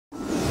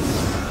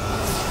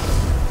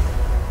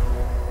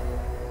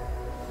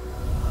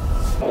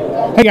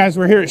Hey guys,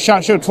 we're here at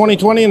SHOT Show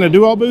 2020 in the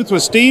Duel booth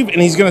with Steve,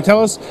 and he's going to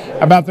tell us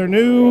about their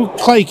new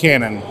clay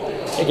cannon.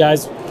 Hey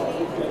guys,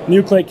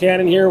 new clay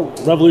cannon here,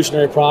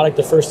 revolutionary product,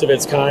 the first of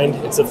its kind.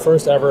 It's the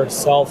first ever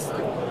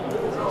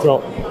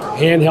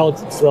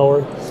handheld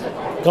thrower.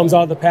 Comes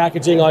out of the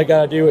packaging, all you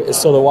gotta do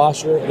is throw the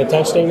washer and the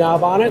tensioning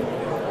knob on it.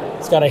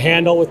 It's got a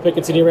handle with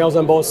Picatinny rails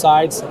on both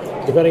sides,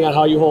 depending on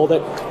how you hold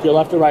it, if you're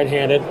left or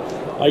right-handed.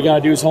 All you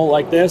gotta do is hold it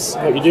like this.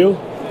 What you do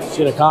is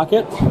you're gonna cock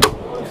it,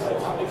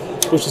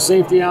 push the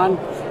safety on,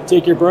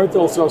 take your bird,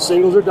 it'll throw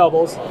singles or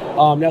doubles,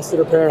 nested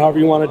or paired, however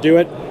you want to do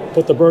it.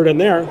 Put the bird in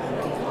there.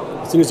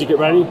 As soon as you get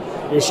ready,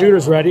 your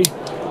shooter's ready.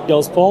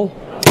 You'll just pull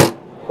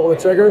the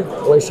trigger,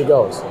 away she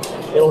goes.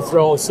 It'll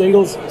throw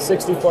singles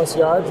 60 plus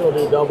yards, it'll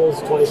do doubles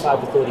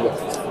 25 to 30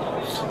 yards.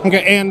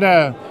 Okay, and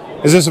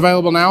is this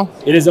available now?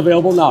 It is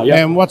available now,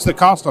 yeah. And what's the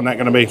cost on that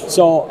going to be?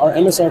 So our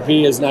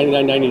MSRP is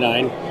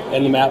 $99.99,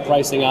 and the MAP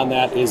pricing on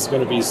that is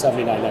going to be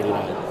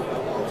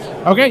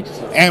 $79.99. Okay,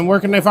 and where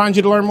can they find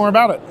you to learn more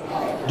about it?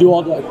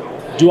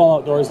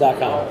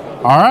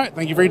 DuelOutdoors.com. All right,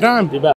 thank you for your time. You bet.